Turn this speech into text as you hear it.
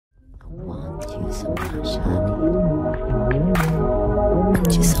so much, honey.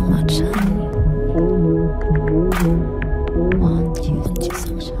 Want you so much, honey. Want you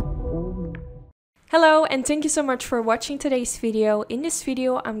so much, honey. Hello, and thank you so much for watching today's video. In this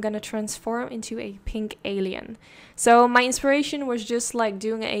video, I'm gonna transform into a pink alien. So my inspiration was just like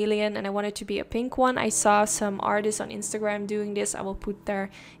doing an alien and I wanted to be a pink one. I saw some artists on Instagram doing this. I will put their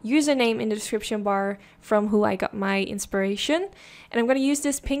username in the description bar from who I got my inspiration. And I'm gonna use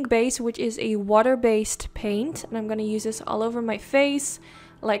this pink base, which is a water-based paint. And I'm gonna use this all over my face,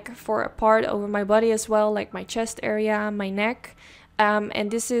 like for a part over my body as well, like my chest area, my neck. And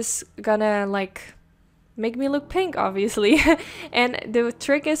this is gonna like make me look pink, obviously. And the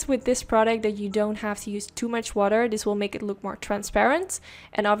trick is with this product that you don't have to use too much water. This will make it look more transparent,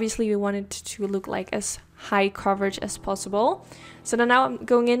 and obviously we want it to look like as high coverage as possible. So now I'm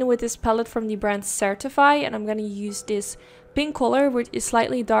going in with this palette from the brand Certifeye, and I'm going to use this pink color, which is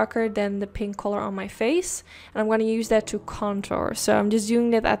slightly darker than the pink color on my face, and I'm going to use that to contour. So I'm just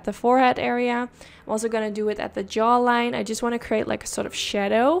doing that at the forehead area. I'm also going to do it at the jawline. I just want to create like a sort of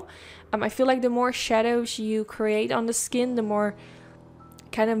shadow. I feel like the more shadows you create on the skin, the more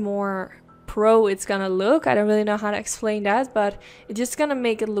pro it's gonna look. I don't really know how to explain that, but it's just gonna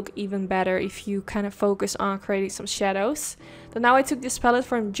make it look even better if you kind of focus on creating some shadows. So now I took this palette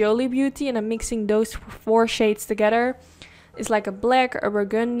from Jolie Beauty and I'm mixing those 4 shades together. It's like a black, a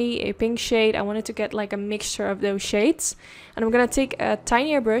burgundy, a pink shade. I wanted to get like a mixture of those shades. And I'm gonna take a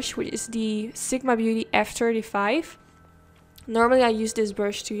tinier brush, which is the Sigma Beauty F35. Normally I use this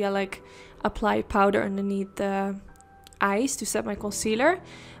brush to like apply powder underneath the eyes to set my concealer.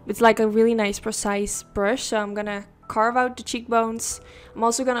 It's like a really nice precise brush, so I'm gonna carve out the cheekbones. I'm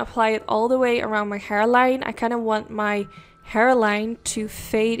also gonna apply it all the way around my hairline. I kind of want my hairline to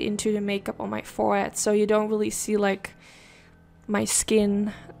fade into the makeup on my forehead, so you don't really see like my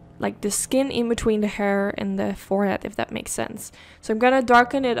skin, like the skin in between the hair and the forehead, if that makes sense. So I'm gonna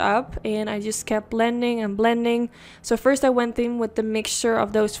darken it up, and I just kept blending and blending. So first I went in with the mixture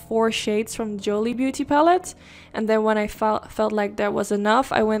of those 4 shades from Jolie Beauty palette, and then when I felt like that was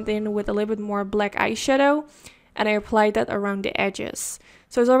enough, I went in with a little bit more black eyeshadow and I applied that around the edges.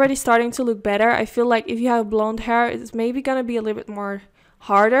 So it's already starting to look better. I feel like if you have blonde hair, it's maybe gonna be a little bit more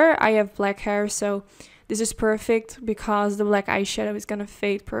harder. I have black hair, so this is perfect because the black eyeshadow is gonna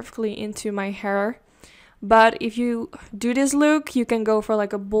fade perfectly into my hair. But if you do this look, you can go for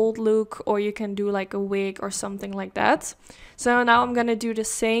like a bold look, or you can do like a wig or something like that. So now I'm gonna do the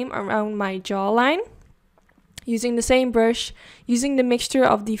same around my jawline, using the same brush, using the mixture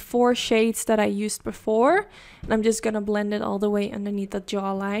of the 4 shades that I used before. And I'm just gonna blend it all the way underneath the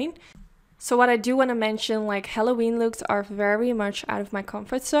jawline. So what I do want to mention, like Halloween looks are very much out of my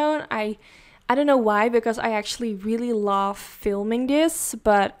comfort zone. I don't know why, because I actually really love filming this,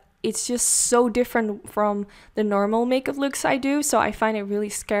 but it's just so different from the normal makeup looks I do, so I find it really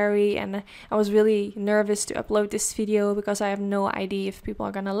scary, and I was really nervous to upload this video because I have no idea if people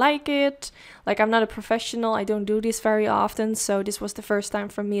are gonna like it. Like, I'm not a professional, I don't do this very often, so this was the first time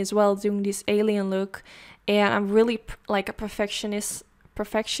for me as well doing this alien look, and I'm really like a perfectionist,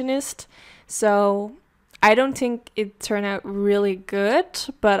 so I don't think it turned out really good,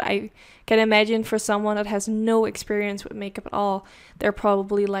 but I can imagine for someone that has no experience with makeup at all, they're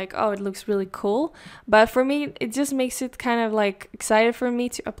probably like, oh, it looks really cool. But for me, it just makes it kind of like excited for me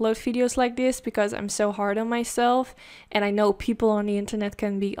to upload videos like this, because I'm so hard on myself, and I know people on the internet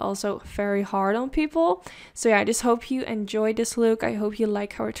can be also very hard on people. So yeah, I just hope you enjoyed this look. I hope you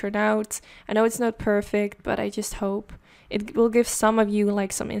like how it turned out. I know it's not perfect, but I just hope it will give some of you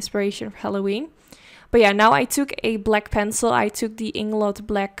like some inspiration for Halloween. But yeah, now I took a black pencil. I took the Inglot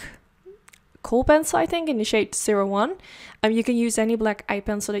black kohl pencil, I think, in the shade 01. You can use any black eye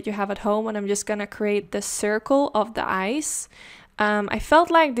pencil that you have at home, and I'm just gonna create the circle of the eyes. I felt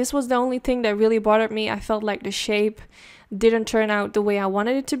like this was the only thing that really bothered me. I felt like the shape didn't turn out the way I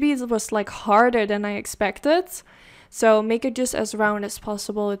wanted it to be. It was like harder than I expected. So make it just as round as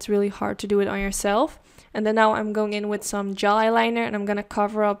possible. It's really hard to do it on yourself. And then now I'm going in with some gel eyeliner, and I'm gonna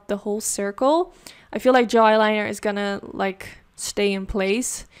cover up the whole circle. I feel like gel eyeliner is gonna like stay in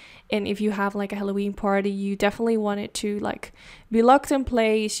place, and if you have like a Halloween party, you definitely want it to like be locked in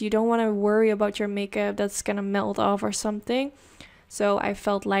place. You don't want to worry about your makeup that's gonna melt off or something. So I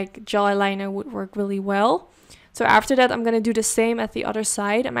felt like gel eyeliner would work really well. So after that, I'm gonna do the same at the other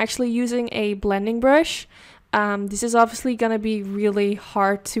side. I'm actually using a blending brush. This is obviously gonna be really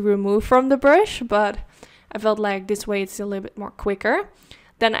hard to remove from the brush, but I felt like this way it's a little bit more quicker.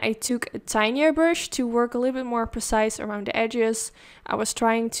 Then I took a tinier brush to work a little bit more precise around the edges. I was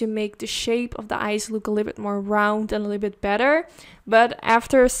trying to make the shape of the eyes look a little bit more round and a little bit better. But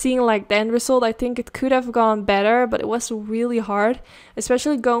after seeing like the end result, I think it could have gone better, but it was really hard,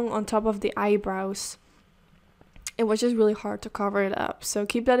 especially going on top of the eyebrows. It was just really hard to cover it up. So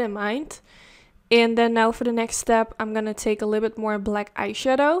keep that in mind. And then now for the next step, I'm going to take a little bit more black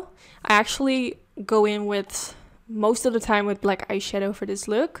eyeshadow. I actually go in with most of the time with black eyeshadow for this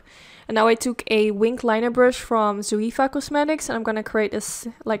look. And now I took a winged liner brush from Certifeye Cosmetics, and I'm going to create this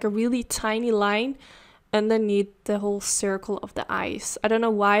like a really tiny line underneath the whole circle of the eyes. I don't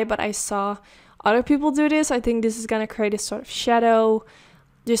know why, but I saw other people do this. I think this is going to create a sort of shadow,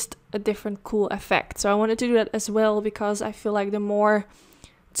 just a different cool effect. So I wanted to do that as well because I feel like the more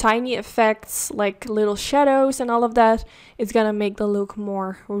tiny effects like little shadows and all of that, it's gonna make the look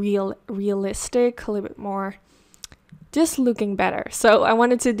more realistic, a little bit more just looking better. So I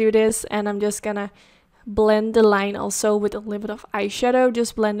wanted to do this, and I'm just gonna blend the line also with a little bit of eyeshadow,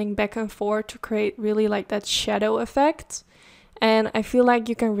 just blending back and forth to create really like that shadow effect. And I feel like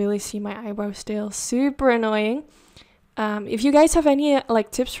you can really see my eyebrow still. Super annoying. If you guys have any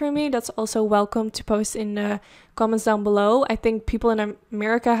like tips for me, that's also welcome to post in the comments down below. I think people in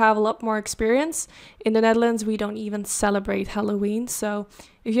America have a lot more experience. In the Netherlands, we don't even celebrate Halloween. So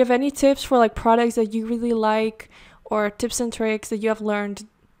if you have any tips for like products that you really like, or tips and tricks that you have learned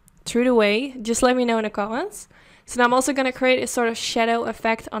through the way, just let me know in the comments. So now I'm also going to create a sort of shadow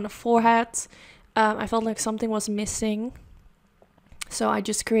effect on the forehead. I felt like something was missing, so I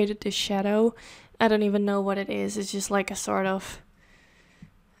just created this shadow. I don't even know what it is. It's just like a sort of,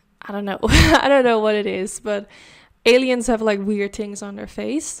 I don't know. I don't know what it is, but aliens have like weird things on their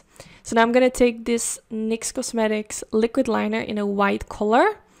face. So now I'm going to take this NYX Cosmetics liquid liner in a white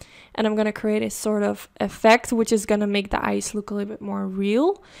color, and I'm going to create a sort of effect which is going to make the eyes look a little bit more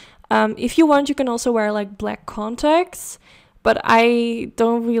real. If you want, you can also wear like black contacts, but I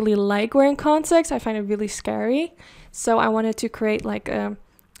don't really like wearing contacts. I find it really scary. So I wanted to create like a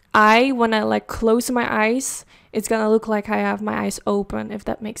eye. When I like close my eyes, it's gonna look like I have my eyes open, if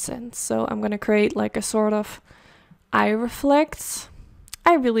that makes sense. So I'm gonna create like a sort of eye reflex.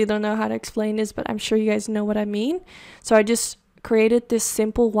 I really don't know how to explain this, but I'm sure you guys know what I mean. So I just created this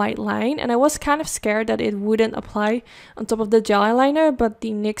simple white line, and I was kind of scared that it wouldn't apply on top of the gel eyeliner, but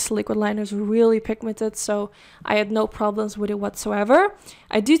the NYX liquid liner is really pigmented, so I had no problems with it whatsoever.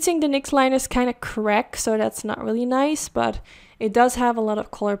 I do think the NYX liners kind of crack, so that's not really nice, but it does have a lot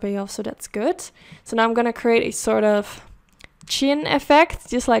of color payoff, so that's good. So now I'm gonna create a sort of chin effect,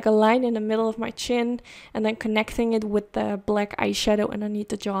 just like a line in the middle of my chin, and then connecting it with the black eyeshadow underneath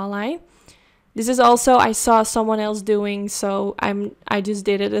the jawline. This is also, I saw someone else doing, so I just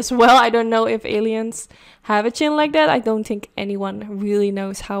did it as well. I don't know if aliens have a chin like that. I don't think anyone really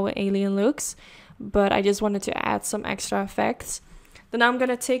knows how an alien looks, but I just wanted to add some extra effects. Then I'm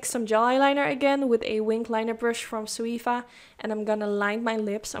gonna take some gel eyeliner again with a winged liner brush from Certifeye, and I'm gonna line my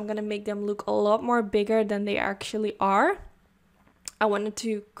lips. I'm gonna make them look a lot more bigger than they actually are. I wanted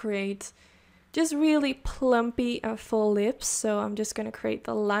to create just really plumpy and full lips, so I'm just gonna create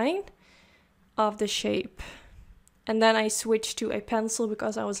the line of the shape, and then I switched to a pencil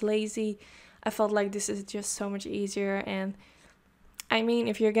because I was lazy. I felt like this is just so much easier, and I mean,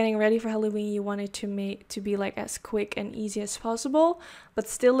 if you're getting ready for Halloween, you want it to be like as quick and easy as possible, but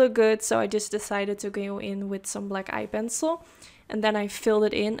still look good. So I just decided to go in with some black eye pencil, and then I filled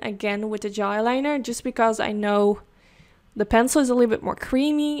it in again with the gel eyeliner, just because I know the pencil is a little bit more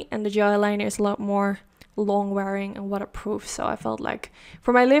creamy and the gel eyeliner is a lot more long wearing and waterproof. So I felt like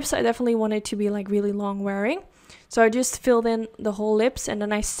for my lips, I definitely wanted to be like really long wearing. So I just filled in the whole lips, and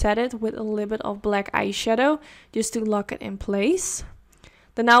then I set it with a little bit of black eyeshadow just to lock it in place.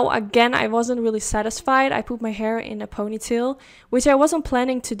 Then now again, I wasn't really satisfied. I put my hair in a ponytail, which I wasn't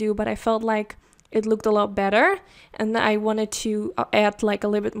planning to do, but I felt like it looked a lot better, and I wanted to add like a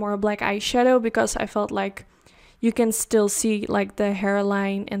little bit more black eyeshadow because I felt like you can still see like the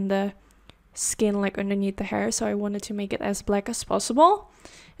hairline and the skin like underneath the hair, so I wanted to make it as black as possible.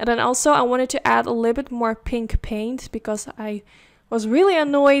 And then also I wanted to add a little bit more pink paint because I was really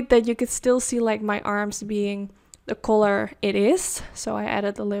annoyed that you could still see like my arms being the color it is, so I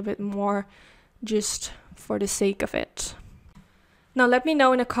added a little bit more just for the sake of it. Now let me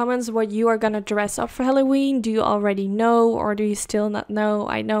know in the comments what you are gonna dress up for Halloween. Do you already know, or do you still not know?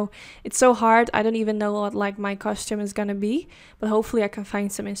 I know it's so hard. I don't even know what like my costume is gonna be, but hopefully I can find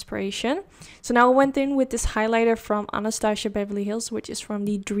some inspiration. So now I went in with this highlighter from Anastasia Beverly Hills, which is from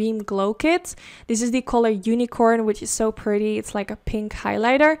the Dream Glow Kit. This is the color Unicorn, which is so pretty. It's like a pink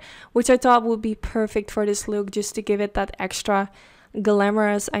highlighter, which I thought would be perfect for this look, just to give it that extra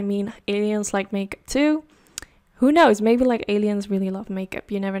glamorous. I mean, aliens like makeup too. Who knows, maybe like aliens really love makeup,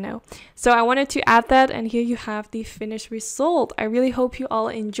 you never know. So I wanted to add that, and here you have the finished result. I really hope you all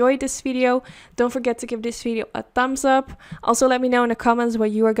enjoyed this video. Don't forget to give this video a thumbs up. Also let me know in the comments what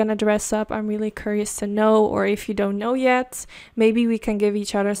you are gonna dress up. I'm really curious to know, or if you don't know yet, maybe we can give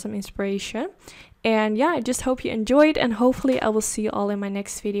each other some inspiration. And yeah, I just hope you enjoyed, and hopefully I will see you all in my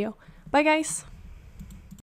next video. Bye guys!